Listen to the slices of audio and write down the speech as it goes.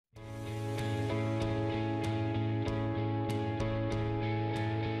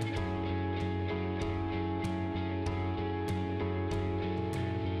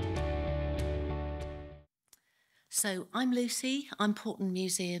So I'm Lucy. I'm Portland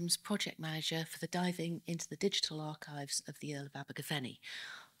Museum's project manager for the Diving into the Digital Archives of the Earl of Abergavenny.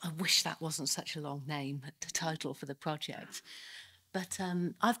 I wish that wasn't such a long name, the title for the project. But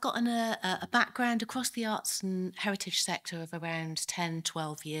I've got a background across the arts and heritage sector of around 10,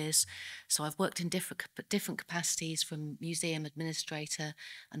 12 years. So I've worked in different capacities, from museum administrator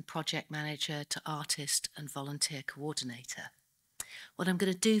and project manager to artist and volunteer coordinator. What I'm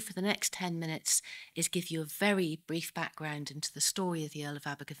going to do for the next 10 minutes is give you a very brief background into the story of the Earl of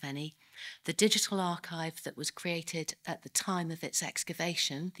Abergavenny, the digital archive that was created at the time of its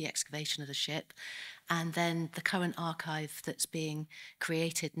excavation, the excavation of the ship, and then the current archive that's being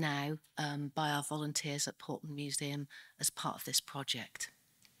created now by our volunteers at Portland Museum as part of this project.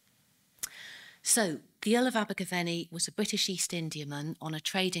 So, the Earl of Abergavenny was a British East Indiaman on a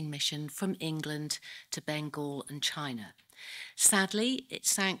trading mission from England to Bengal and China. Sadly, it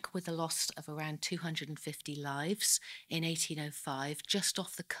sank with a loss of around 250 lives in 1805, just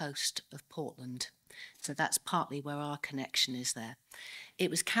off the coast of Portland. So that's partly where our connection is there. It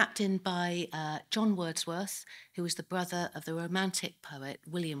was captained by John Wordsworth, who was the brother of the Romantic poet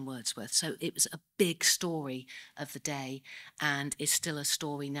William Wordsworth. So it was a big story of the day, and is still a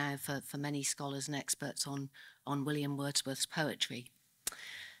story now for many scholars and experts on William Wordsworth's poetry.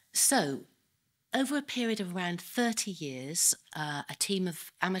 So, over a period of around 30 years, a team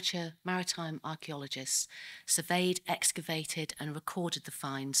of amateur maritime archaeologists surveyed, excavated and recorded the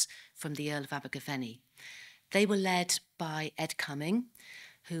finds from the Earl of Abergavenny. They were led by Ed Cumming,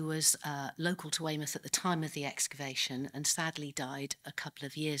 who was local to Weymouth at the time of the excavation and sadly died a couple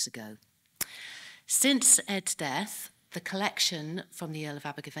of years ago. Since Ed's death, the collection from the Earl of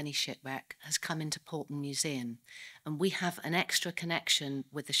Abergavenny shipwreck has come into Portland Museum, and we have an extra connection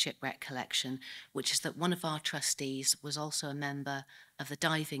with the shipwreck collection, which is that one of our trustees was also a member of the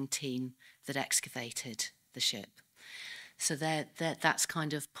diving team that excavated the ship. So that's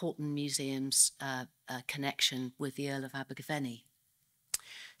kind of Portland Museum's connection with the Earl of Abergavenny.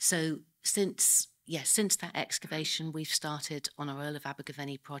 So since that excavation, we've started on our Earl of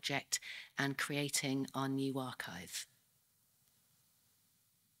Abergavenny project and creating our new archive.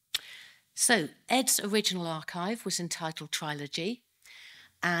 So Ed's original archive was entitled Trilogy,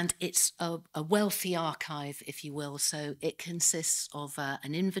 and it's a wealthy archive, if you will. So it consists of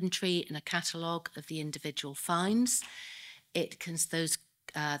an inventory and a catalogue of the individual finds. Those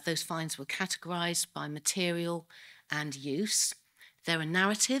finds were categorised by material and use. There are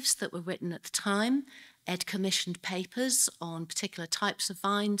narratives that were written at the time. Ed commissioned papers on particular types of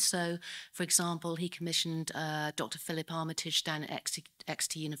vines. So, for example, he commissioned Dr. Philip Armitage down at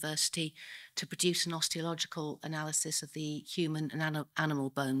Exeter University to produce an osteological analysis of the human and animal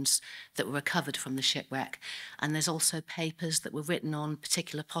bones that were recovered from the shipwreck. And there's also papers that were written on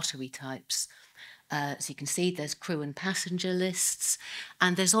particular pottery types. So you can see there's crew and passenger lists,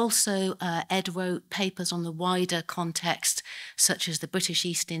 and there's also Ed wrote papers on the wider context, such as the British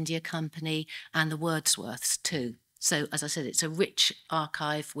East India Company and the Wordsworths too. So, as I said, it's a rich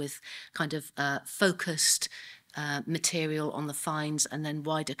archive with kind of focused material on the finds and then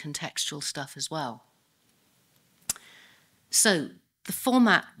wider contextual stuff as well. So the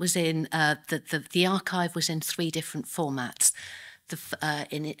format was in, the archive was in 3 different formats,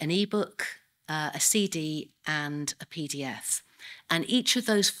 in an ebook, a CD and a PDF. And each of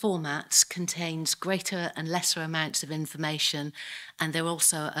those formats contains greater and lesser amounts of information, and there are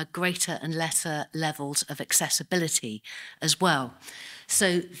also a greater and lesser levels of accessibility as well.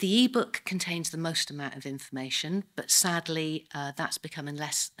 So the ebook contains the most amount of information, but sadly that's becoming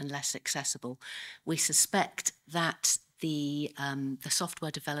less and less accessible. We suspect that the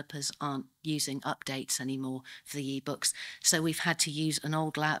software developers aren't using updates anymore for the ebooks, so we've had to use an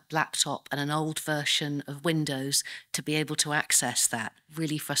old laptop and an old version of Windows to be able to access that.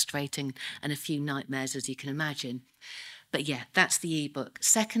 Really frustrating and a few nightmares, as you can imagine. But yeah, that's the ebook.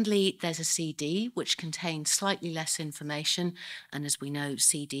 Secondly, there's a CD, which contains slightly less information. And as we know,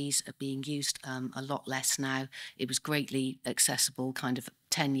 CDs are being used a lot less now. It was greatly accessible kind of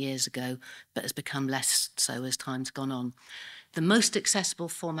 10 years ago, but has become less so as time's gone on. The most accessible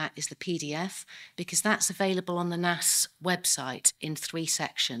format is the PDF, because that's available on the NAS website in 3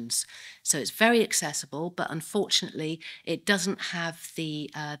 sections. So it's very accessible, but unfortunately it doesn't have the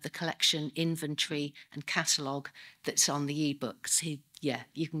collection inventory and catalogue that's on the ebooks. So, yeah,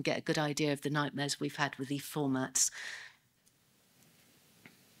 you can get a good idea of the nightmares we've had with these formats.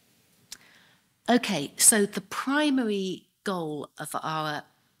 Okay, so the primary goal of our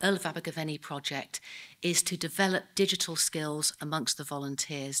Earl of Abergavenny project is to develop digital skills amongst the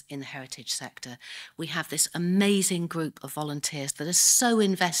volunteers in the heritage sector. We have this amazing group of volunteers that are so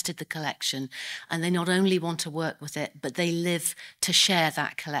invested in the collection, and they not only want to work with it, but they live to share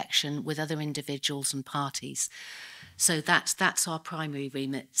that collection with other individuals and parties. So that's our primary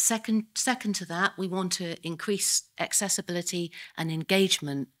remit. Second to that, we want to increase accessibility and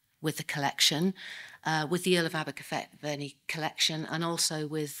engagement with the collection, with the Earl of Abergavenny collection, and also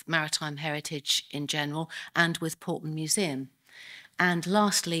with maritime heritage in general, and with Portland Museum. And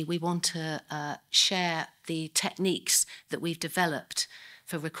lastly, we want to share the techniques that we've developed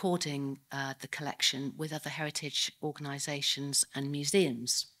for recording the collection with other heritage organisations and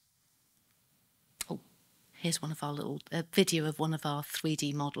museums. Oh, here's one of our little video of one of our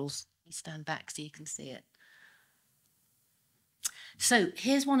 3D models. You stand back so you can see it. So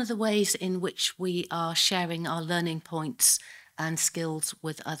here's one of the ways in which we are sharing our learning points and skills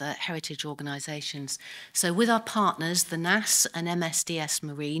with other heritage organisations. So with our partners, the NAS and MSDS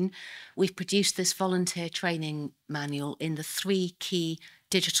Marine, we've produced this volunteer training manual in the 3 key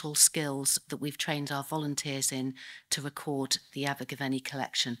digital skills that we've trained our volunteers in to record the Abergavenny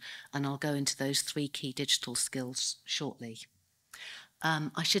collection. And I'll go into those 3 key digital skills shortly.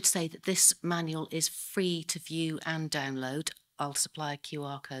 I should say that this manual is free to view and download. I'll supply a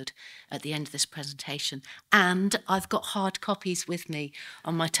QR code at the end of this presentation. And I've got hard copies with me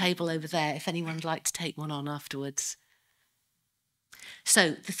on my table over there if anyone would like to take one on afterwards.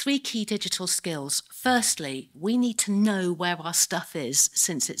 So the 3 key digital skills. Firstly, we need to know where our stuff is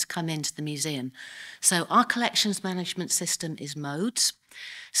since it's come into the museum. So our collections management system is MODES.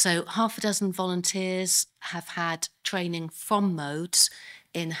 So half a dozen volunteers have had training from MODES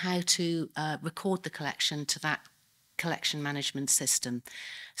in how to record the collection to that collection management system.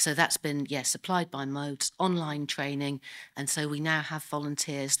 So that's been, supplied by MODES, online training, and so we now have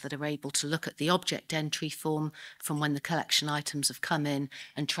volunteers that are able to look at the object entry form from when the collection items have come in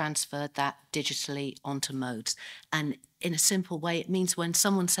and transferred that digitally onto MODES. And in a simple way, it means when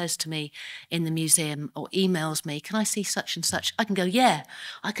someone says to me in the museum or emails me, can I see such and such? I can go, yeah,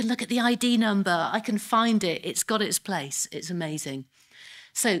 I can look at the ID number, I can find it, it's got its place, it's amazing.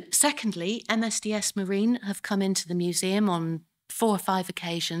 So secondly, MSDS Marine have come into the museum on 4 or 5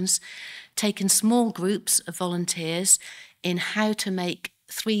 occasions, taken small groups of volunteers in how to make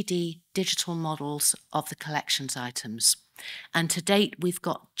 3D digital models of the collections items. And to date, we've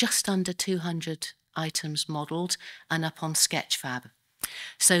got just under 200 items modelled and up on Sketchfab.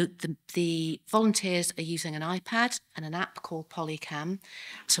 So the volunteers are using an iPad and an app called Polycam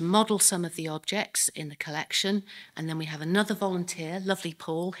to model some of the objects in the collection. And then we have another volunteer, lovely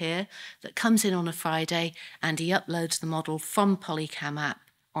Paul here, that comes in on a Friday and he uploads the model from Polycam app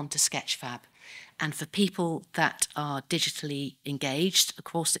onto Sketchfab. And for people that are digitally engaged, of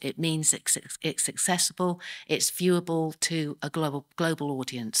course, it means it's accessible, it's viewable to a global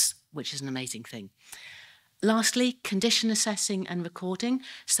audience, which is an amazing thing. Lastly, condition assessing and recording.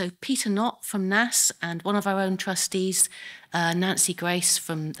 So Peter Knott from NAS and one of our own trustees, Nancy Grace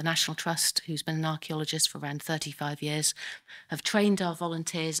from the National Trust, who's been an archaeologist for around 35 years, have trained our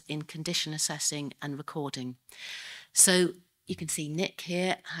volunteers in condition assessing and recording. So you can see Nick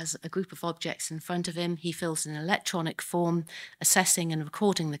here has a group of objects in front of him. He fills in an electronic form, assessing and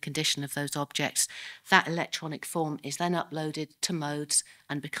recording the condition of those objects. That electronic form is then uploaded to MODES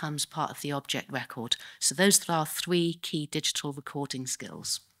and becomes part of the object record. So those are our 3 key digital recording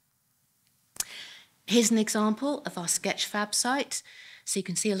skills. Here's an example of our Sketchfab site. So you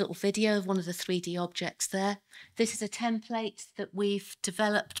can see a little video of one of the 3D objects there. This is a template that we've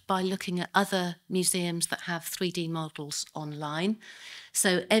developed by looking at other museums that have 3D models online.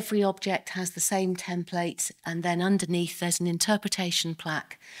 So every object has the same template, and then underneath there's an interpretation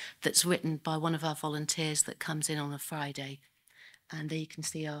plaque that's written by one of our volunteers that comes in on a Friday. And there you can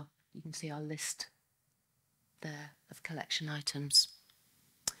see our list there of collection items.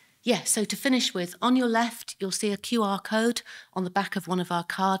 Yeah, so to finish with, on your left, you'll see a QR code on the back of one of our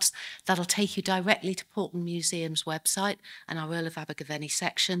cards that'll take you directly to Portland Museum's website and our Earl of Abergavenny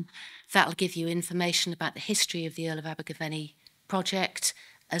section. That'll give you information about the history of the Earl of Abergavenny project,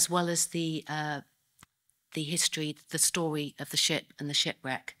 as well as the history, the story of the ship and the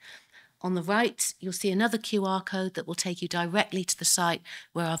shipwreck. On the right, you'll see another QR code that will take you directly to the site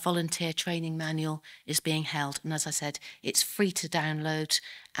where our volunteer training manual is being held. And as I said, it's free to download,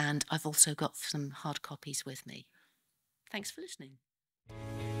 and I've also got some hard copies with me. Thanks for listening.